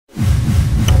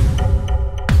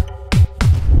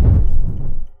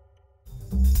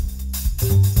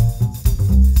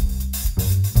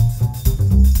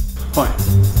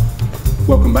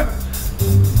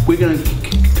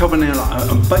now,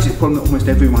 like, a basic problem that almost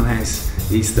everyone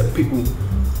has is that people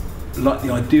like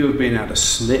the idea of being able to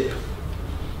slip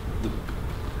the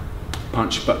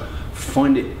punch, but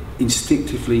find it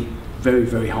instinctively very,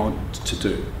 very hard to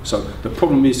do. So the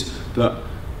problem is that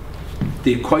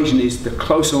the equation is the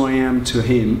closer I am to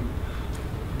him,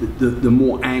 the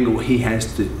more angle he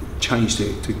has to change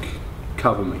to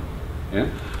cover me. Yeah.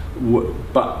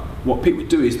 But what people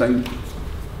do is they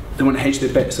want to hedge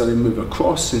their bet, so they move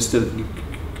across instead of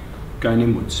going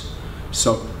inwards.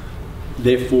 So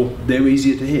therefore they're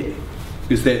easier to hit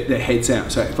because their head's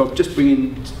out. So if I just bring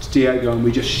in Diego and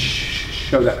we just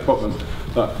show that problem,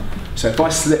 so if I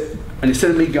slip and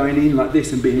instead of me going in like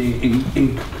this and being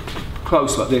in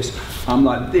close like this, I'm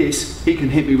like this, he can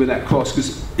hit me with that cross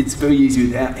because it's very easy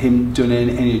without him doing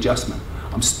any adjustment.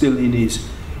 I'm still in his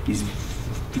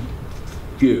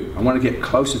view. I want to get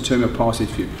closer to him and past his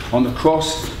view. On the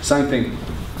cross, same thing.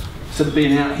 Instead of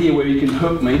being out here where he can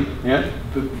hook me, yeah,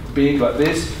 being like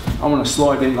this, I want to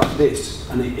slide in like this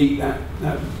and eat that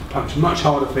punch. Much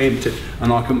harder for him to,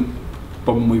 and I can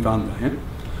bob and weave under. Yeah?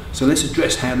 So let's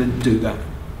address how to do that.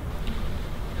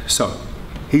 So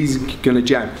he's going to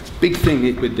jab. Big thing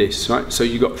with this, right? So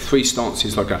you've got three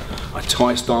stances, like a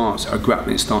tie stance, a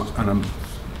grappling stance, and a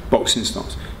boxing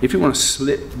stance. If you want to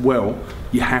slip well,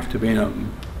 you have to be in a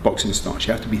boxing stance.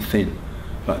 You have to be thin,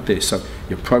 like this. So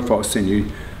your profile is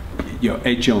thin. Your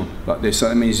edge on, like this. So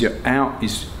that means your out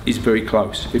is very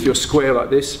close. If you're square like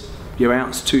this, your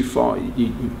out's too far.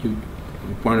 You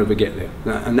won't ever get there,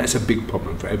 and that's a big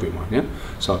problem for everyone. Yeah.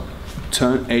 So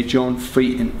turn, edge on,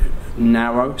 feet in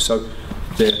narrow. So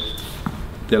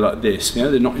they're like this. Yeah.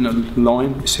 They're not in a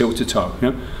line. It's heel to toe.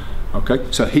 Yeah. Okay.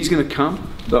 So he's going to come.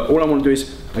 But all I want to do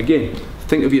is, again,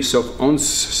 think of yourself on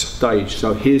stage.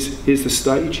 So here's the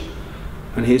stage,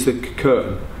 and here's the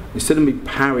curtain. Instead of me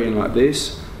parrying like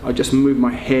this, I just move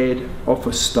my head off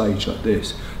a stage like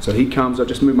this. So he comes, I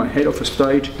just move my head off a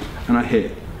stage, and I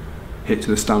hit to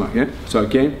the stomach. Yeah. So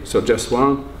again, so just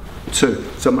 1, 2.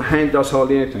 So my hand does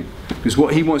hardly anything because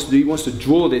what he wants to do, he wants to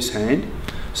draw this hand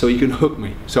so he can hook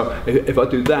me. So if I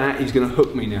do that, he's going to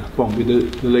hook me now. Boom, with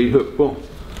the lead hook. Boom.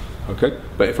 Okay.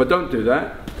 But if I don't do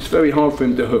that, it's very hard for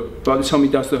him to hook. By the time he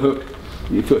does the hook,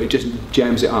 you feel it just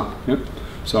jams it up. Yeah?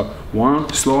 So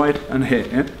 1, slide and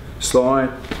hit. Yeah?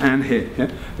 Slide and hit.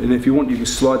 Yeah? And if you want, you can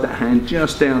slide that hand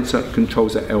just down so it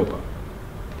controls that elbow.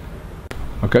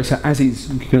 Okay, so as he's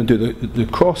going to do the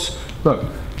cross, look,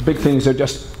 the big thing is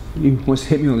he wants to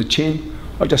hit me on the chin.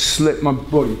 I just slip my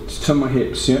body, turn my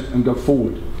hips, yeah, and go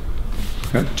forward.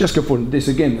 Okay? Just go forward. This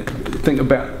again, think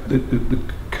about the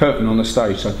curtain on the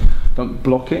stage. So don't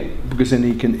block it because then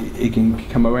he can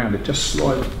come around it. Just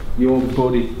slide your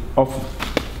body off,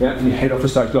 yeah, and your head off the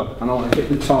stage. Look, and I want to hit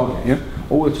the target, yeah,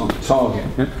 all the time. Target,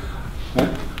 yeah.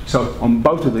 Yeah? So on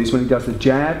both of these, when he does the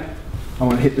jab, I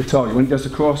want to hit the target. When he does the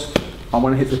cross, I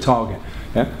want to hit the target.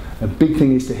 Yeah. The big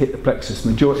thing is to hit the plexus.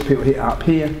 Majority of people hit up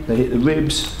here. They hit the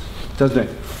ribs. Doesn't it?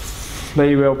 Flare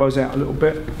your elbows out a little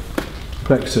bit.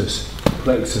 Plexus,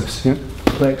 plexus, yeah.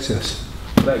 Plexus,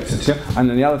 plexus, yeah. And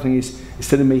then the other thing is,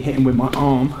 instead of me hitting with my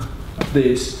arm like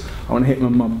this, I want to hit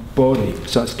with my body.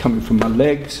 So it's coming from my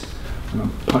legs, and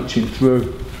I'm punching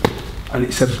through. And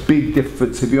it's a big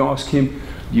difference. If you ask him,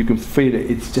 you can feel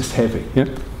it. It's just heavy.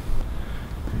 Yeah.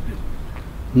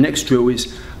 Next drill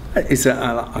is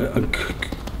a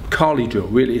Kali drill.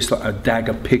 Really, it's like a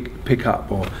dagger pick up,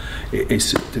 or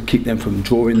it's to keep them from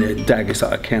drawing their dagger. It's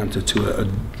like a counter to a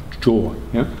draw.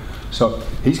 Yeah. So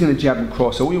he's going to jab and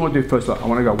cross. So all you want to do first, like, I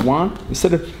want to go 1.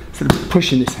 Instead of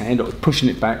pushing this hand or pushing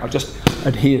it back, I just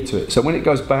adhere to it. So when it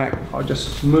goes back, I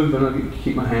just move and I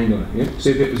keep my hand on it. Yeah. So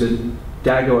if it was a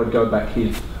dagger, I'd go back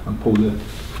here and pull the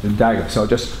dagger. So I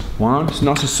just 1, it's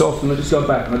nice and soft, and I just go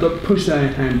back. And I don't push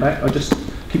that hand back. I just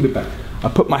keep it back. I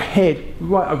put my head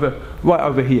right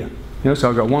over here. You know,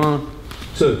 so I go 1,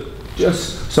 2,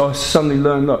 just so I suddenly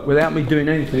learn. Look, without me doing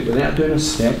anything, without doing a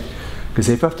step, because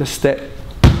if I have to step,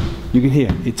 you can hear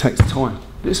it takes time.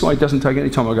 This way it doesn't take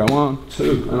any time. I go 1,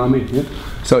 2, and I'm in. Yeah?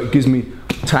 So it gives me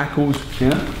tackles.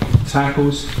 Yeah,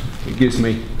 tackles. It gives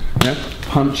me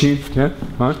punching. Yeah,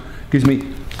 right. Gives me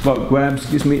like grabs.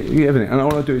 Gives me everything. And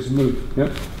all I do is move.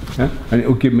 Yeah, yeah. And it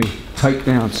will give me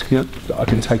takedowns. Yeah, that I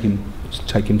can take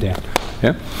him down.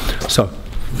 Yeah, so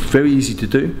very easy to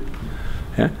do.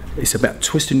 Yeah, it's about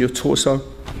twisting your torso,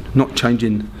 not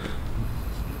changing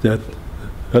the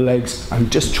legs,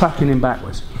 and just tracking him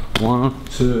backwards. 1,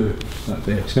 2, like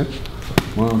this. Yeah,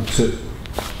 1, 2.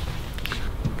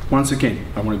 Once again,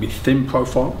 I want to be thin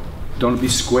profile. Don't want to be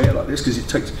square like this because it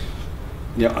takes.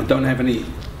 Yeah, I don't have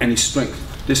any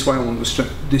strength. This way, I want the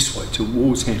strength this way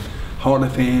towards him. Harder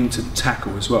for him to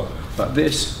tackle as well. Like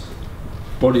this.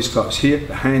 body's close here,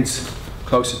 the hands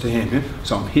closer to him. Yeah?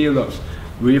 So I'm here, look,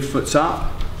 rear foot's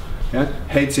up, yeah?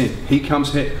 Head's in. He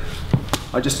comes here.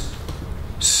 I just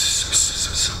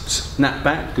snap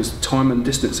back because time and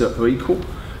distance are equal.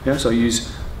 Yeah? So I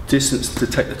use distance to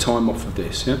take the time off of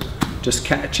this. Yeah? Just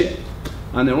catch it,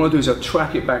 and then all I do is I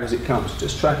track it back as it comes.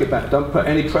 Just track it back. Don't put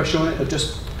any pressure on it.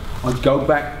 I go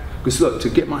back, because look, to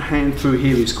get my hand through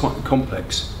here is quite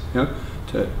complex. You know?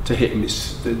 To hit him,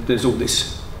 there's all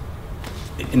this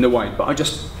in the way. But I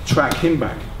just track him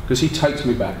back because he takes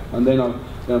me back, and then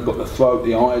I've got the throat,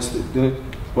 the eyes,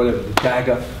 whatever, the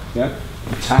dagger, yeah,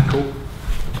 the tackle,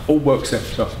 all works out.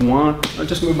 So one, I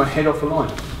just move my head off the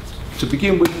line. To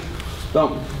begin with,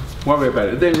 don't worry about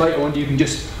it. Then later on, you can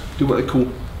just do what they call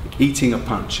eating a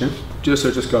punch. Yeah?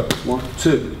 Just go 1,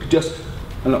 2.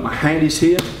 And look, my hand is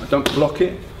here. I don't block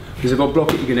it, because if I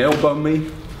block it, you can elbow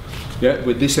me. Yeah,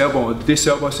 with this elbow or this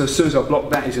elbow. So as soon as I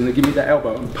block that, he's going to give me that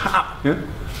elbow and pop. Yeah.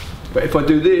 But if I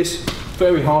do this,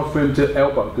 very hard for him to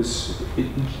elbow because it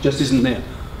just isn't there.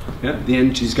 Yeah, the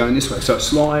energy is going this way. So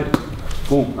slide,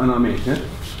 boom, and I'm in. Yeah,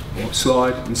 or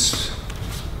slide and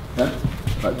yeah,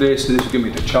 like this. So this will give me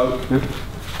the choke. Yeah?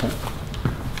 Yeah.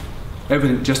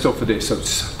 Everything just off of this. So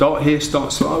start here,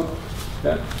 start slow.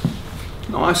 Yeah,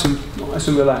 nice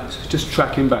and relaxed. Just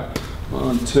tracking back.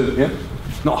 1, 2. Yeah,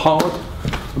 not hard.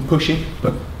 I'm pushing,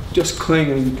 but just cling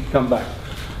and come back.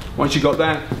 Once you got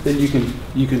that, then you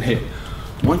can hit.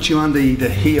 Once you're under either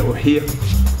here or here,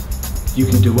 you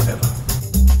can do whatever.